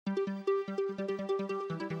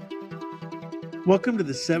Welcome to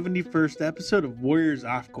the 71st episode of Warriors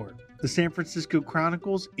Off Court, the San Francisco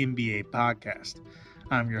Chronicles NBA podcast.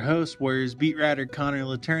 I'm your host, Warriors beat writer Connor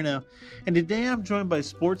Letourneau, and today I'm joined by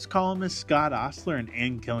sports columnists Scott Ostler and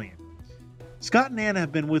Ann Killian. Scott and Ann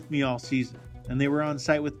have been with me all season, and they were on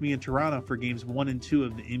site with me in Toronto for games 1 and 2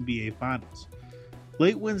 of the NBA Finals.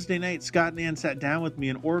 Late Wednesday night, Scott and Ann sat down with me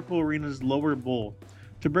in Oracle Arena's lower bowl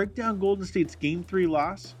to break down Golden State's Game 3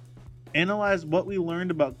 loss, analyze what we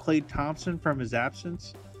learned about Klay Thompson from his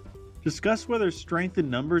absence, discuss whether strength in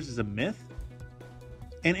numbers is a myth,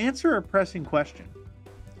 and answer a pressing question.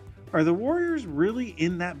 Are the Warriors really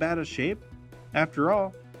in that bad of shape? After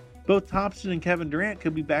all, both Thompson and Kevin Durant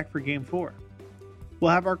could be back for Game 4.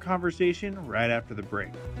 We'll have our conversation right after the break.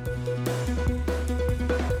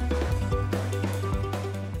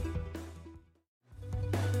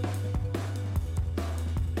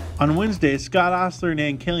 On Wednesday, Scott Ostler and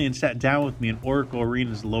Ann Killian sat down with me in Oracle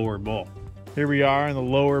Arena's lower bowl. Here we are in the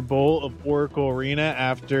lower bowl of Oracle Arena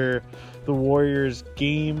after the Warriors'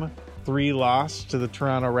 Game 3 loss to the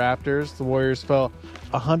Toronto Raptors. The Warriors fell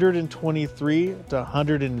 123 to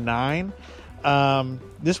 109.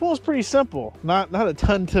 This one was pretty simple. Not a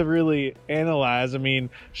ton to really analyze. I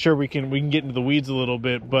mean, sure, we can get into the weeds a little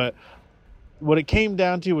bit, but what it came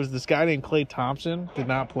down to was this guy named Klay Thompson did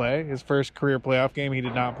not play. His first career playoff game, he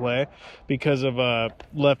did not play because of a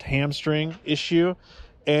left hamstring issue.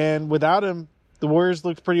 And without him, the Warriors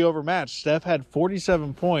looked pretty overmatched. Steph had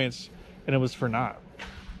 47 points, and it was for naught.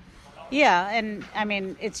 Yeah, and I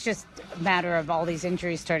mean, it's just a matter of all these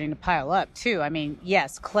injuries starting to pile up, too. I mean,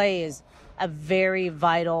 yes, Klay is a very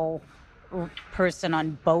vital person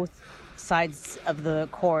on both sides of the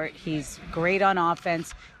court. He's great on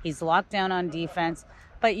offense. He's locked down on defense.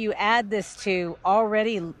 But you add this to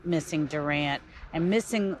already missing Durant and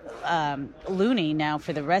missing Looney now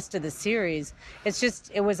for the rest of the series.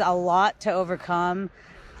 It was a lot to overcome.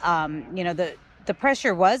 The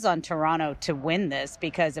pressure was on Toronto to win this,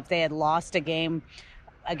 because if they had lost a game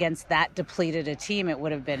against that depleted a team, it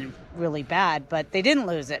would have been really bad. But they didn't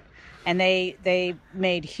lose it. And they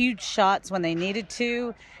made huge shots when they needed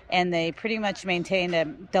to, and they pretty much maintained a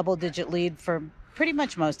double-digit lead for pretty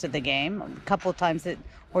much most of the game. A couple of times the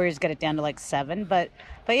Warriors got it down to like 7, but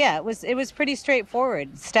yeah, it was pretty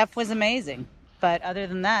straightforward. Steph was amazing, but other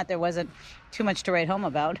than that, there wasn't too much to write home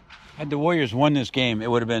about. Had the Warriors won this game,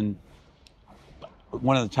 it would have been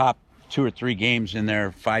one of the top 2 or 3 games in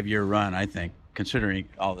their 5-year run, I think, considering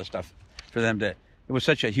all the stuff for them to. It was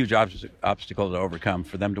such a huge obstacle to overcome.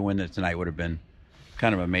 For them to win it tonight would have been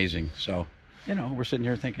kind of amazing. So, we're sitting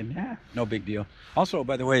here thinking, no big deal. Also,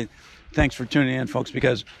 by the way, thanks for tuning in, folks,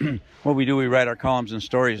 because what we do, we write our columns and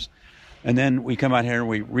stories, and then we come out here and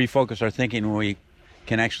we refocus our thinking, and we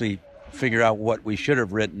can actually figure out what we should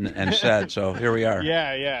have written and said. So here we are.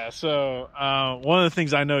 Yeah. So one of the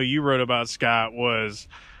things I know you wrote about, Scott, was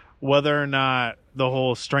whether or not the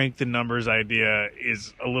whole strength in numbers idea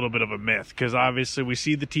is a little bit of a myth, because obviously we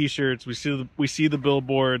see the T-shirts, we see the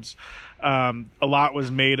billboards. A lot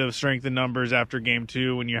was made of strength in numbers after Game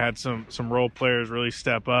 2 when you had some role players really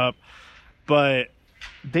step up, but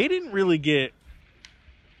they didn't really get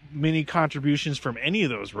many contributions from any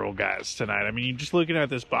of those role guys tonight. I mean, you just looking at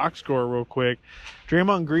this box score real quick,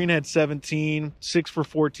 Draymond Green had 17, 6 for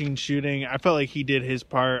 14 shooting. I felt like he did his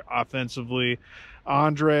part offensively.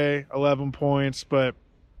 Andre, 11 points, but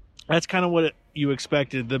that's kind of what you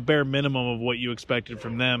expected, the bare minimum of what you expected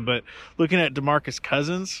from them. But looking at DeMarcus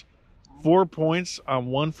Cousins, 4 points on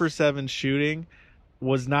 1 for 7 shooting,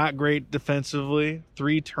 was not great defensively.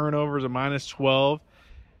 3 turnovers, a -12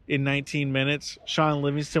 in 19 minutes. Sean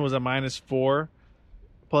Livingston was a -4,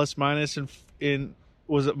 plus minus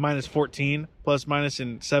was a -14, plus minus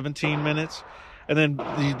in 17 minutes. And then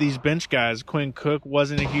these bench guys, Quinn Cook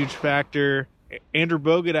wasn't a huge factor. Andrew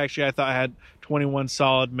Bogut, actually, I thought had 21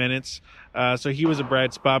 solid minutes, so he was a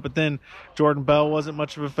bright spot. But then Jordan Bell wasn't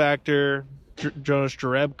much of a factor. Jonas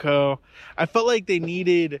Jerebko. I felt like they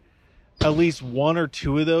needed at least 1 or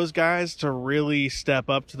 2 of those guys to really step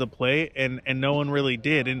up to the plate, and no one really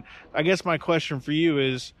did. And I guess my question for you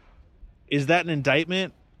is that an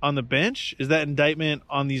indictment on the bench? Is that an indictment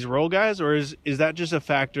on these role guys? Or is that just a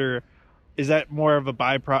factor? Is that more of a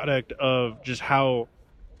byproduct of just how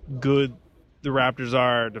good the Raptors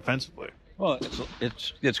are defensively? Well,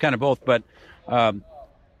 it's kind of both, but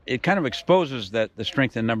it kind of exposes that the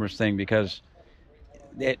strength in numbers thing, because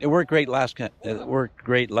it worked great last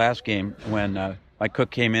game when Mike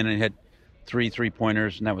Cook came in and had 3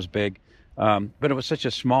 3-pointers, and that was big. But it was such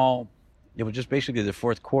a small. It was just basically the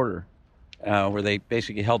fourth quarter where they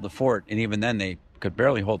basically held the fort, and even then they could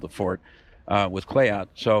barely hold the fort with Klay out.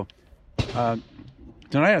 So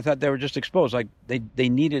tonight I thought they were just exposed. Like they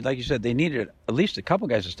needed, like you said, they needed at least a couple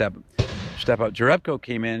guys to step up. Jerebko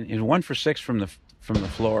came in. He was 1 for 6 from the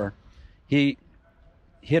floor. He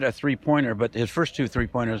hit a 3-pointer, but his first 2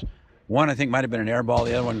 3-pointers, one I think might have been an air ball,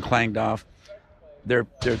 the other one clanged off. Their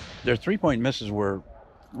 3-point misses were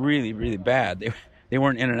really, really bad. They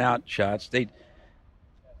weren't in and out shots.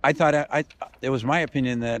 I thought it was my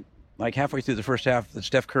opinion that like halfway through the first half that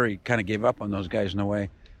Steph Curry kind of gave up on those guys in a way,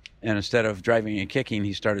 and instead of driving and kicking,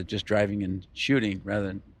 he started just driving and shooting rather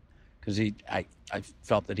than because I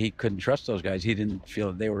felt that he couldn't trust those guys. He didn't feel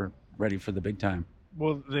that they were ready for the big time.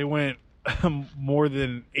 Well, they went more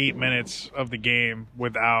than 8 minutes of the game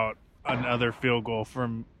without a field goal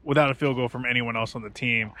from anyone else on the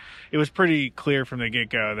team. It was pretty clear from the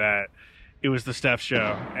get-go that it was the Steph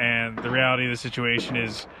show, and the reality of the situation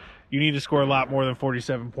is you need to score a lot more than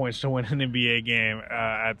 47 points to win an NBA game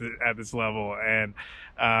at this level. And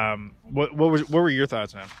what were your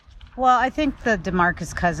thoughts, man? Well, I think the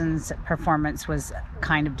DeMarcus Cousins performance was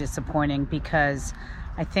kind of disappointing because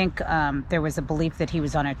I think there was a belief that he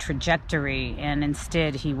was on a trajectory, and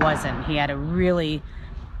instead he wasn't. He had an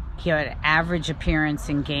average appearance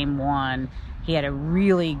in game 1. He had a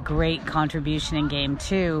really great contribution in game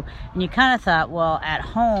 2. And you kind of thought, well, at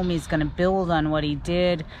home he's going to build on what he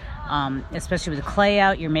did, especially with Clay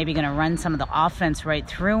out. You're maybe going to run some of the offense right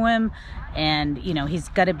through him. And, he's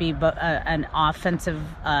got to be an offensive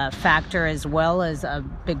factor as well as a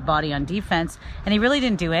big body on defense. And he really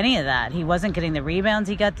didn't do any of that. He wasn't getting the rebounds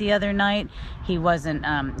he got the other night. He wasn't,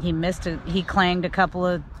 he clanged a couple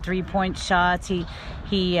of 3-point shots.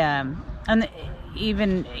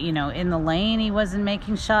 Even, in the lane, he wasn't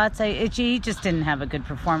making shots. He just didn't have a good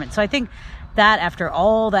performance. So I think that after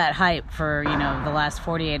all that hype for, the last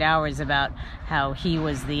 48 hours about how he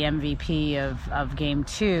was the MVP of game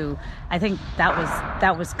 2, I think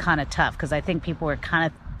that was kind of tough because I think people were kind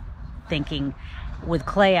of thinking with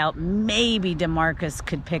Clay out, maybe DeMarcus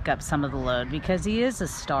could pick up some of the load because he is a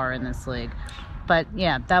star in this league. But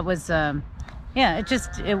yeah, that was, it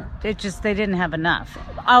just they didn't have enough.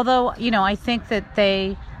 Although, I think that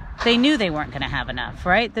they knew they weren't going to have enough,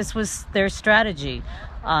 right? This was their strategy.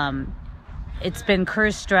 It's been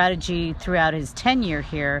Kerr's strategy throughout his tenure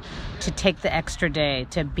here to take the extra day,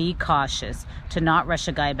 to be cautious, to not rush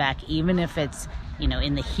a guy back, even if it's,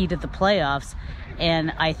 in the heat of the playoffs.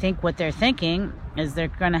 And I think what they're thinking is they're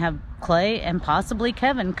going to have Clay and possibly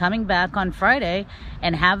Kevin coming back on Friday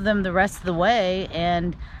and have them the rest of the way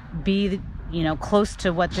and be, close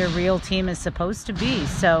to what their real team is supposed to be.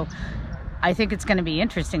 So I think it's going to be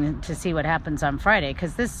interesting to see what happens on Friday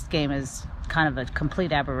because this game is kind of a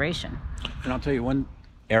complete aberration. And I'll tell you one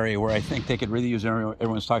area where I think they could really use,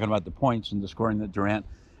 everyone's talking about the points and the scoring that Durant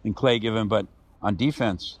and Clay give him, but on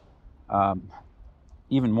defense,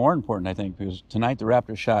 even more important, I think, because tonight the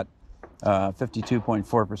Raptors shot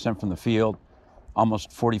 52.4% from the field, almost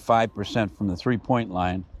 45% from the 3-point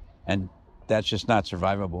line, and that's just not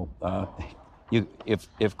survivable.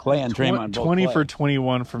 If Clay and Draymond both 20 play, for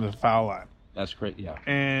 21 from the foul line. That's great, yeah.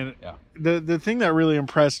 And the thing that really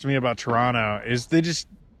impressed me about Toronto is they just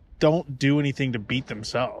don't do anything to beat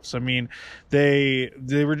themselves. I mean, they're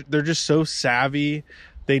just so savvy.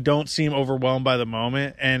 They don't seem overwhelmed by the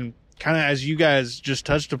moment. And kind of as you guys just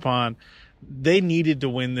touched upon, they needed to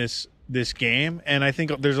win this game. And I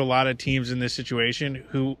think there's a lot of teams in this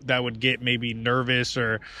situation that would get maybe nervous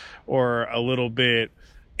or a little bit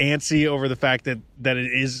antsy over the fact that it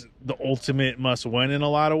is the ultimate must win in a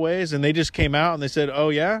lot of ways. And they just came out and they said, oh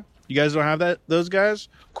yeah, you guys don't have those guys?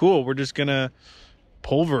 Cool. We're just going to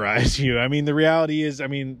pulverize you. I mean, the reality is,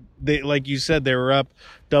 they, like you said, they were up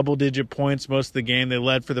double-digit points most of the game. They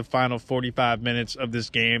led for the final 45 minutes of this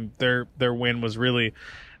game. Their win was really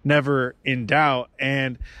never in doubt.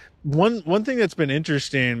 And one thing that's been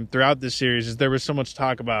interesting throughout this series is there was so much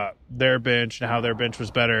talk about their bench and how their bench was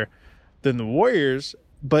better than the Warriors,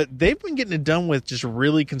 but they've been getting it done with just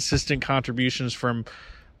really consistent contributions from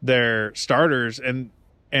their starters and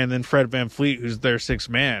then Fred VanVleet, who's their sixth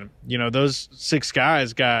man. Those 6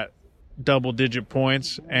 guys got double-digit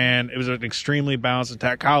points, and it was an extremely balanced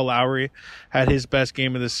attack. Kyle Lowry had his best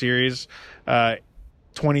game of the series,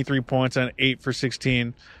 23 points on 8 for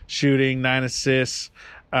 16 shooting, 9 assists.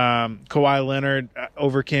 Kawhi Leonard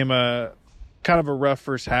overcame a kind of a rough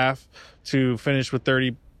first half to finish with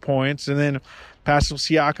 30 points, and then Pascal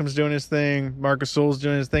Siakam's doing his thing, Marcus Gasol's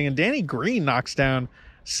doing his thing, and Danny Green knocks down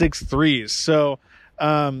 6 threes. So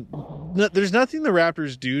there's nothing the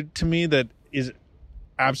Raptors do to me that is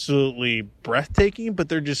absolutely breathtaking, but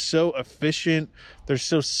they're just so efficient. They're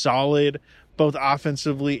so solid. both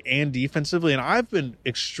offensively and defensively. And I've been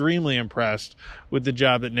extremely impressed with the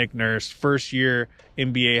job that Nick Nurse, first year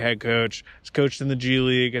NBA head coach, has coached in the G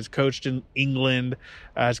League, has coached in England,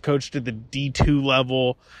 has coached at the D2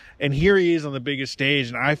 level. And here he is on the biggest stage.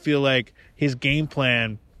 And I feel like his game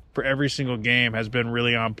plan for every single game has been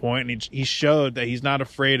really on point. And he showed that he's not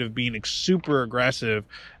afraid of being super aggressive,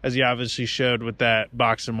 as he obviously showed with that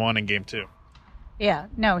box and one in game 2. Yeah,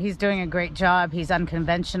 no, he's doing a great job. He's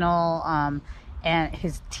unconventional, and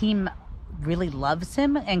his team really loves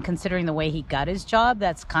him. And considering the way he got his job,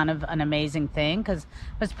 that's kind of an amazing thing because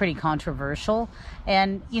it was pretty controversial.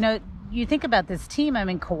 And, you know, you think about this team. I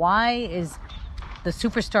mean, Kawhi is the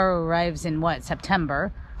superstar who arrives in,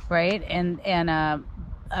 September, right? And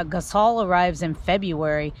Gasol arrives in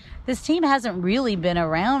February. This team hasn't really been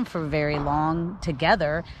around for very long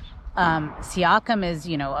together. Siakam is,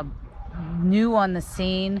 new on the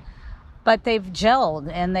scene, but they've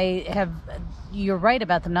gelled, and they have. You're right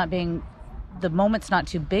about them not being. The moment's not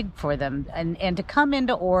too big for them, and to come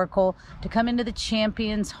into Oracle, to come into the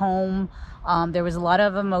Champions' home, there was a lot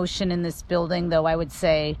of emotion in this building. Though I would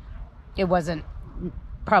say, it wasn't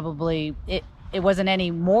probably it wasn't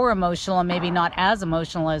any more emotional, and maybe not as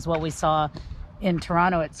emotional as what we saw in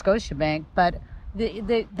Toronto at Scotiabank, but.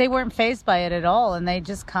 They weren't fazed by it at all, and they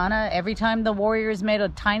just kind of, every time the Warriors made a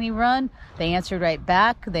tiny run, they answered right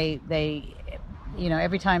back. They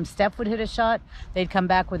every time Steph would hit a shot, they'd come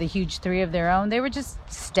back with a huge three of their own. They were just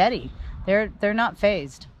steady. They're not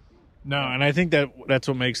fazed. No, and I think that's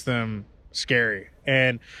what makes them scary.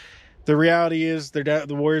 And the reality is the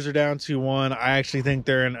Warriors are down 2-1. I actually think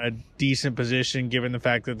they're in a decent position given the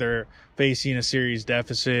fact that they're facing a series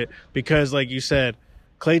deficit because, like you said,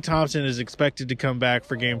 Klay Thompson is expected to come back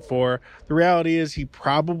for Game 4. The reality is he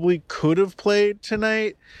probably could have played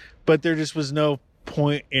tonight, but there just was no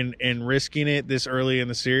point in risking it this early in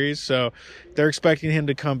the series. So they're expecting him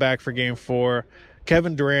to come back for Game 4.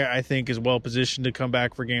 Kevin Durant, I think, is well positioned to come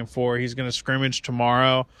back for Game 4. He's going to scrimmage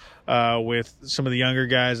tomorrow with some of the younger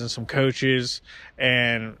guys and some coaches.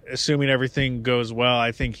 And assuming everything goes well,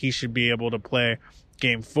 I think he should be able to play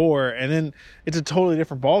Game 4. And then it's a totally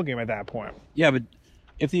different ballgame at that point. Yeah, but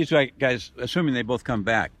if these guys, assuming they both come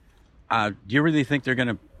back, do you really think they're going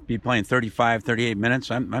to be playing 35, 38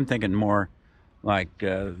 minutes? I'm thinking more like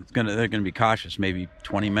they're going to be cautious, maybe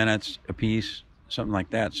 20 minutes apiece, something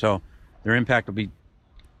like that. So their impact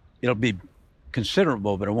it'll be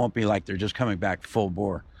considerable, but it won't be like they're just coming back full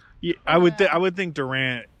bore. Yeah, I would think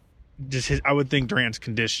Durant. I would think Durant's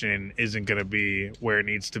condition isn't going to be where it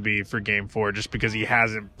needs to be for Game 4 just because he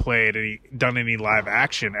hasn't done any live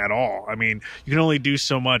action at all. I mean, you can only do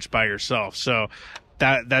so much by yourself. So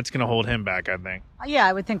that's going to hold him back, I think. Yeah,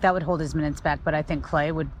 I would think that would hold his minutes back, but I think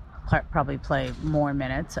Klay would probably play more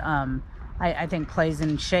minutes. I think Klay's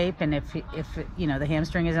in shape, and if the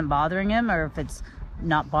hamstring isn't bothering him or if it's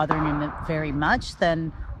not bothering him very much,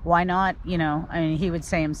 then why not? He would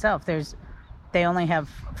say himself, they only have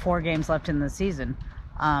 4 games left in the season.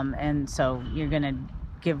 And so you're going to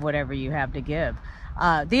give whatever you have to give.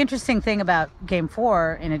 The interesting thing about Game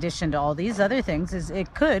 4, in addition to all these other things, is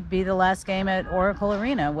it could be the last game at Oracle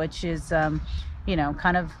Arena, which is,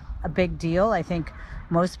 kind of a big deal. I think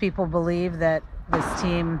most people believe that this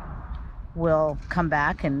team will come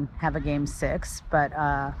back and have a Game 6. But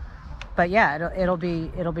yeah, it'll be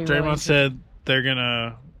Draymond really said they're going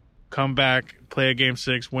to come back, play a Game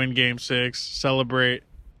 6, win Game 6, celebrate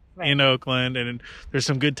in Oakland, and there's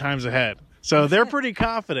some good times ahead. So they're pretty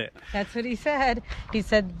confident. That's what he said. He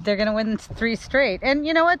said they're going to win 3 straight. And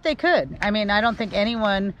you know what? They could. I mean, I don't think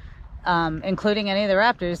anyone, including any of the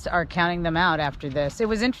Raptors, are counting them out after this. It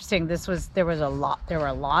was interesting. There were a lot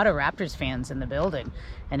of Raptors fans in the building.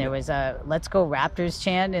 And there was a "Let's Go Raptors"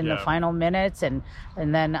 chant in the final minutes. And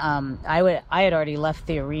then I had already left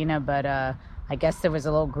the arena, but I guess there was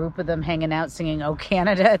a little group of them hanging out singing "Oh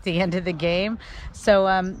Canada" at the end of the game.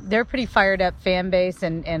 So they're a pretty fired up fan base,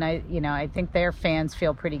 and I think their fans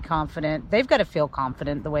feel pretty confident. They've got to feel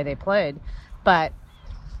confident the way they played, but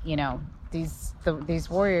these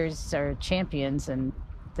Warriors are champions, and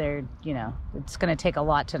they're it's going to take a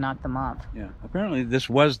lot to knock them off. Yeah, apparently this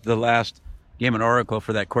was the last game at Oracle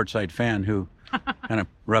for that courtside fan who kind of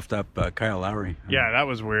roughed up Kyle Lowry. Yeah, that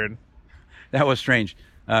was weird. That was strange.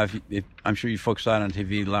 I'm sure you folks saw it on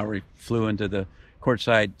TV. Lowry flew into the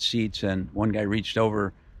courtside seats, and one guy reached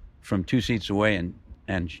over from 2 seats away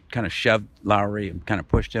and kind of shoved Lowry and kind of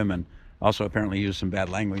pushed him, and also apparently used some bad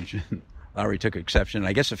language. Lowry took exception.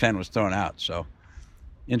 I guess the fan was thrown out. So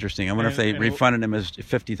interesting. I wonder if they refunded him his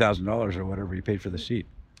 $50,000 or whatever he paid for the seat.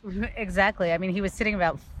 Exactly. I mean, he was sitting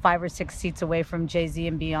about 5 or 6 seats away from Jay-Z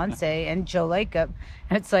and Beyonce and Joe Lacob.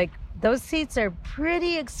 And it's like, those seats are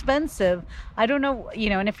pretty expensive. I don't know,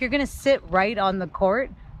 and if you're going to sit right on the court,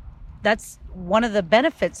 that's one of the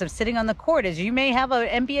benefits of sitting on the court is you may have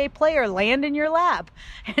an NBA player land in your lap.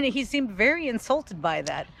 And he seemed very insulted by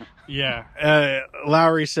that. Yeah.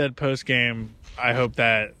 Lowry said post-game, I hope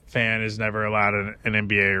that fan is never allowed in an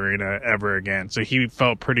NBA arena ever again. So he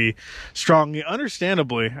felt pretty strongly,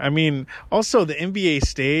 understandably. I mean, also the NBA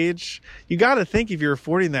stage, you got to think if you're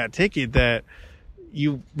affording that ticket that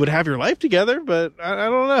you would have your life together, but I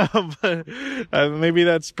don't know. But maybe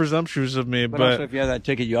that's presumptuous of me. But also, if you have that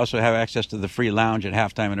ticket, you also have access to the free lounge at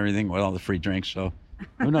halftime and everything with all the free drinks. So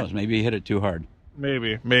who knows? Maybe you hit it too hard.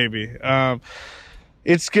 Maybe.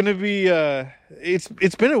 It's gonna be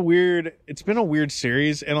it's been a weird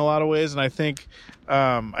series in a lot of ways, and I think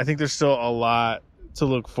there's still a lot to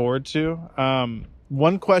look forward to.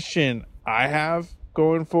 One question I have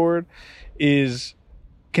going forward is,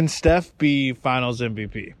 can Steph be Finals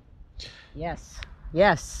MVP?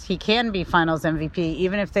 Yes, he can be Finals MVP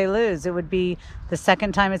even if they lose. It would be the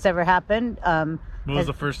second time it's ever happened. What was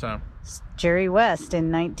the first time? Jerry West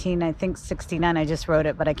in 1969. I just wrote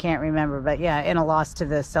it, but I can't remember. But yeah, in a loss to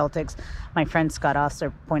the Celtics. My friend Scott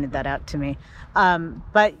Osler pointed that out to me.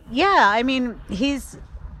 But yeah, I mean,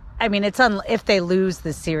 if they lose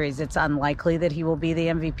the series, it's unlikely that he will be the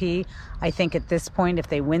MVP. I think at this point, if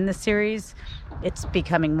they win the series, it's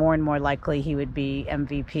becoming more and more likely he would be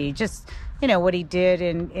MVP. Just, what he did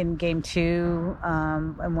in game 2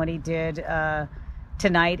 and what he did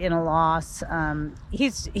tonight in a loss.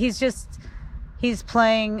 He's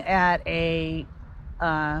playing at a,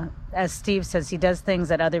 as Steve says, he does things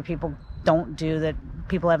that other people don't do, that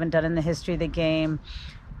people haven't done in the history of the game.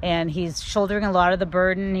 And he's shouldering a lot of the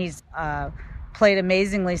burden. He's played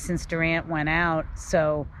amazingly since Durant went out.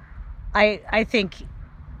 So I think,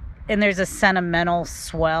 and there's a sentimental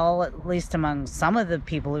swell, at least among some of the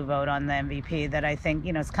people who vote on the MVP, that I think,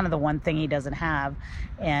 it's kind of the one thing he doesn't have.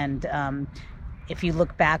 And if you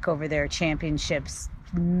look back over their championships,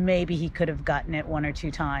 maybe he could have gotten it 1 or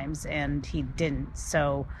 2 times, and he didn't.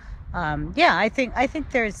 So, I think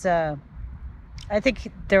there's I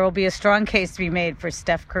think there will be a strong case to be made for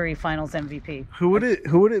Steph Curry Finals MVP. Who would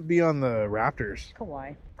it be on the Raptors?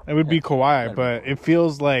 Kawhi. It would be Kawhi, but it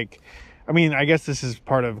feels like, I mean, I guess this is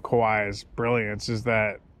part of Kawhi's brilliance, is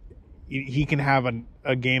that he can have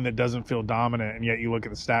a game that doesn't feel dominant, and yet you look at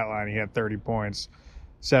the stat line, he had 30 points,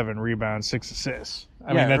 7 rebounds, 6 assists.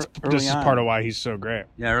 I mean, this is part of why he's so great.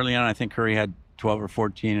 Yeah, early on, I think Curry had 12 or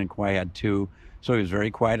 14, and Kawhi had 2. So he was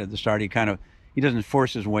very quiet at the start. He doesn't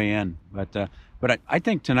force his way in, but I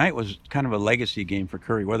think tonight was kind of a legacy game for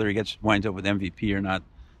Curry, whether he winds up with MVP or not.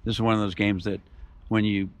 This is one of those games that when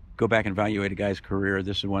you go back and evaluate a guy's career,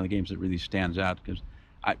 this is one of the games that really stands out, because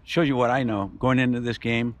it shows you what I know. Going into this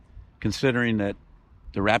game, considering that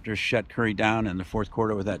the Raptors shut Curry down in the fourth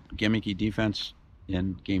quarter with that gimmicky defense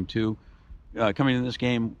in game 2, coming into this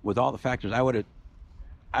game with all the factors, I would have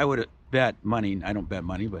bet money. I don't bet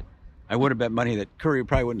money, but I would have bet money that Curry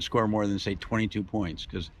probably wouldn't score more than, say, 22 points,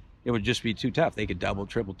 because it would just be too tough. They could double,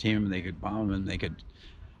 triple team him, they could bomb him, and they could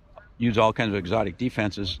use all kinds of exotic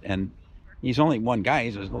defenses. And he's only one guy.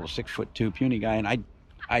 He's a little 6'2" puny guy, and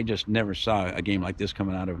I just never saw a game like this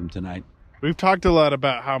coming out of him tonight. We've talked a lot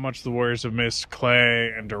about how much the Warriors have missed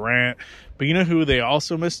Clay and Durant, but you know who they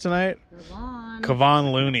also missed tonight?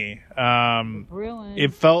 Kevon Looney.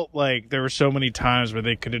 It felt like there were so many times where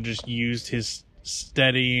they could have just used his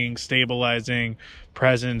steadying, stabilizing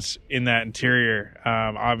presence in that interior.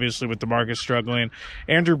 Obviously with DeMarcus struggling,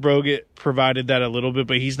 Andrew Bogut provided that a little bit,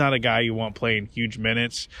 but he's not a guy you want playing huge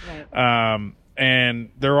minutes. Right. And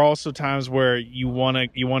there are also times where you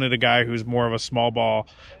wanted a guy who's more of a small ball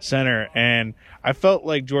center, and I felt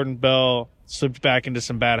like Jordan Bell slipped back into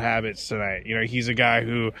some bad habits tonight. He's a guy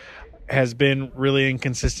who has been really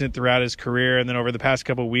inconsistent throughout his career, and then over the past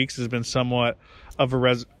couple of weeks has been somewhat of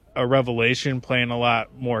a revelation, playing a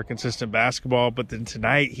lot more consistent basketball. But then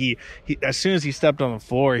tonight, he as soon as he stepped on the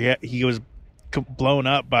floor, he was blown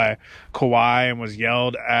up by Kawhi and was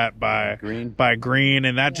yelled at by Green,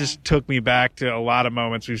 and that just took me back to a lot of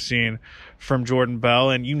moments we've seen from Jordan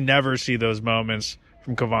Bell, and you never see those moments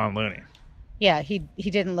from Kevon Looney. Yeah, he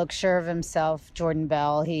didn't look sure of himself, Jordan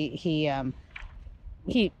Bell. He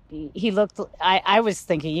looked. I was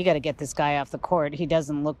thinking, you got to get this guy off the court. He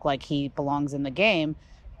doesn't look like he belongs in the game.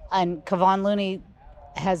 And Kevon Looney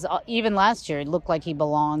has, even last year, it looked like he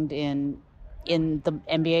belonged in in the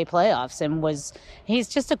NBA playoffs, and he's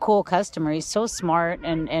just a cool customer. He's so smart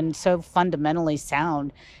and so fundamentally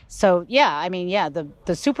sound. So the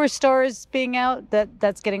superstars being out,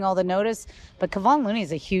 that's getting all the notice, but Kevon Looney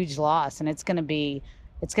is a huge loss, and it's going to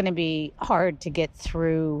be hard to get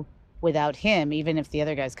through without him, even if the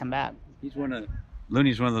other guys come back.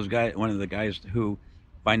 Looney's one of the guys who,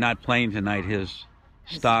 by not playing tonight, his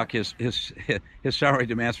stock, his salary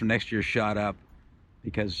demands for next year shot up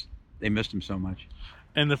because they missed him so much.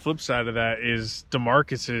 And the flip side of that is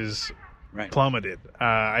DeMarcus's plummeted.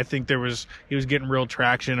 I think he was getting real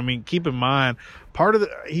traction. I mean, keep in mind,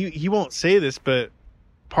 he won't say this, but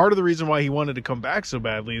part of the reason why he wanted to come back so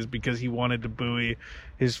badly is because he wanted to buoy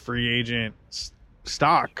his free agent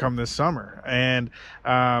stock come this summer. And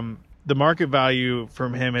the market value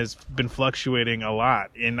from him has been fluctuating a lot.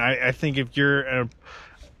 And I think if you're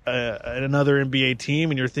another NBA team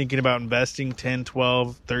and you're thinking about investing $10,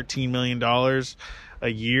 $12, $13 million a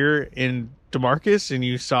year in DeMarcus, and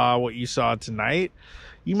you saw what you saw tonight,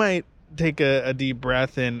 you might take a deep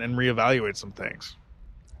breath and reevaluate some things.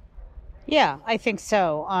 Yeah, I think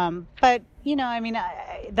so. But,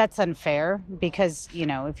 that's unfair because,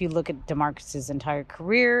 if you look at DeMarcus's entire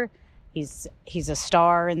career, he's a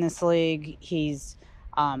star in this league.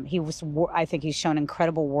 I think he's shown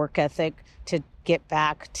incredible work ethic to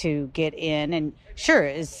get in. And sure,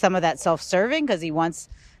 is some of that self-serving because he wants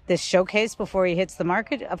this showcase before he hits the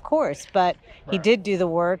market? Of course. But he did do the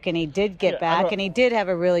work, and he did get back, and he did have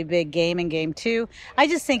a really big game in game 2. I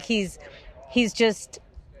just think he's just...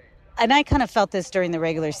 And I kind of felt this during the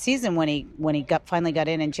regular season when he finally got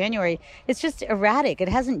in January. It's just erratic. It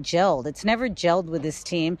hasn't gelled. It's never gelled with this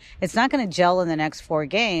team. It's not going to gel in the next 4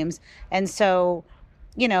 games. And so,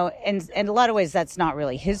 and in a lot of ways, that's not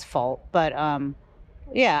really his fault. But,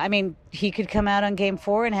 he could come out on game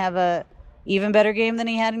 4 and have a even better game than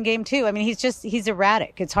he had in game 2. I mean, he's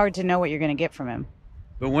erratic. It's hard to know what you're going to get from him.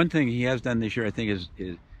 But one thing he has done this year, I think,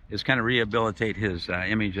 is kind of rehabilitate his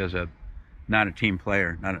image as not a team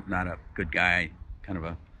player, not a good guy, kind of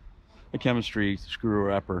a chemistry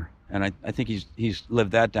screwer-upper. And I think he's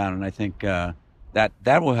lived that down, and I think that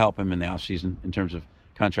will help him in the offseason in terms of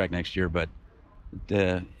contract next year. But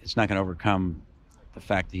it's not going to overcome the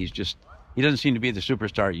fact that he doesn't seem to be the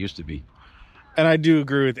superstar he used to be. And I do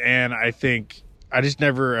agree with Ann. I think I just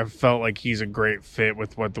never have felt like he's a great fit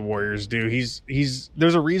with what the Warriors do.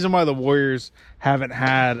 There's a reason why the Warriors haven't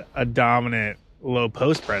had a dominant low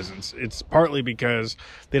post presence. It's partly because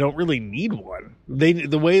they don't really need one.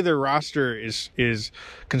 The way their roster is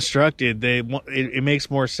constructed, it makes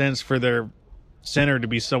more sense for their center to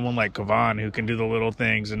be someone like Kevon who can do the little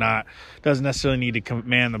things and doesn't necessarily need to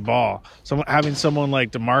command the ball. So having someone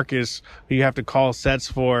like DeMarcus who you have to call sets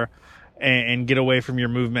for and get away from your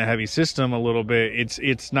movement heavy system a little bit,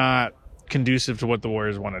 it's not conducive to what the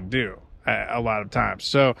Warriors want to do a lot of times.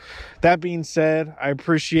 So that being said, I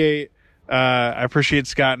appreciate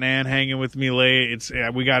Scott and Ann hanging with me late.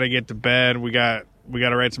 We got to get to bed. We got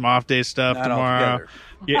to write some off day stuff tomorrow.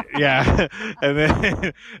 Yeah. And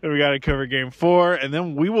then we got to cover game 4, and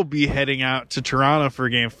then we will be heading out to Toronto for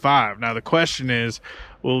game 5. Now the question is,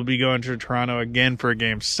 we'll be going to Toronto again for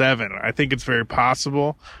game 7. I think it's very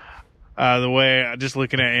possible. The way just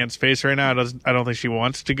looking at Ann's face right now, I don't think she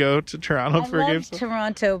wants to go to Toronto for game 7.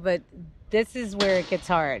 Toronto, but this is where it gets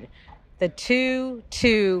hard. The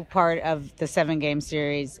 2-2 part of the 7-game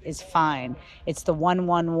series is fine. It's the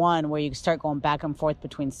 1-1-1 where you start going back and forth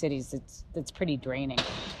between cities. It's pretty draining.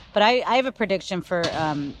 But I have a prediction for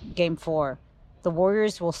game 4. The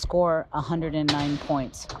Warriors will score 109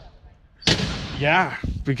 points. Yeah,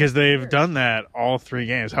 because they've done that all 3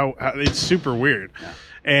 games. How it's super weird. Yeah.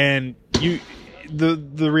 And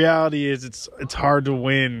the reality is it's hard to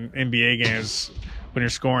win NBA games when you're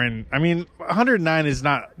scoring. I mean, 109 is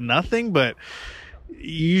not nothing, but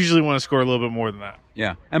you usually want to score a little bit more than that.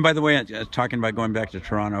 Yeah. And by the way, talking about going back to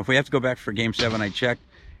Toronto, if we have to go back for game 7, I checked.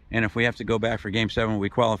 And if we have to go back for game 7, we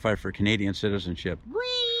qualify for Canadian citizenship.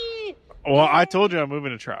 Whee! Well, I told you I'm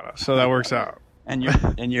moving to Toronto, so that works out. And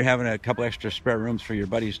you're having a couple extra spare rooms for your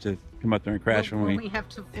buddies to come up there and crash when we have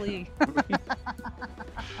to flee.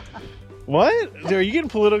 What? Are you getting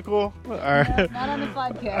political? All right. Not on the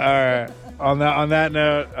podcast. All right. On that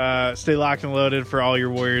note, stay locked and loaded for all your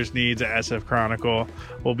Warriors needs at SF Chronicle.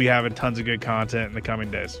 We'll be having tons of good content in the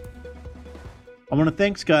coming days. I want to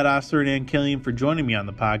thank Scott Ostler and Ann Killian for joining me on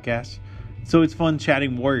the podcast. It's always fun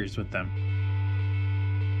chatting Warriors with them.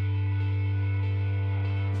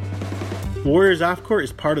 Warriors Off Court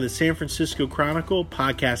is part of the San Francisco Chronicle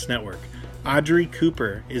podcast network. Audrey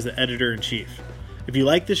Cooper is the editor-in-chief. If you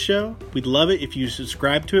like this show, we'd love it if you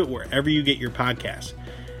subscribe to it wherever you get your podcasts.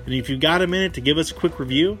 And if you've got a minute to give us a quick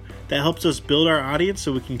review, that helps us build our audience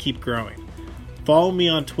so we can keep growing. Follow me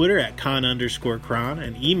on Twitter at @con_cron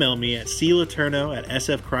and email me at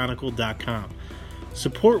cletourneau@sfchronicle.com.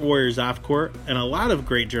 Support Warriors Off Court and a lot of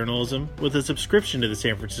great journalism with a subscription to the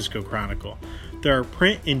San Francisco Chronicle. There are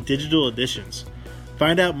print and digital editions.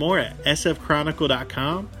 Find out more at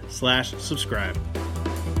sfchronicle.com/subscribe.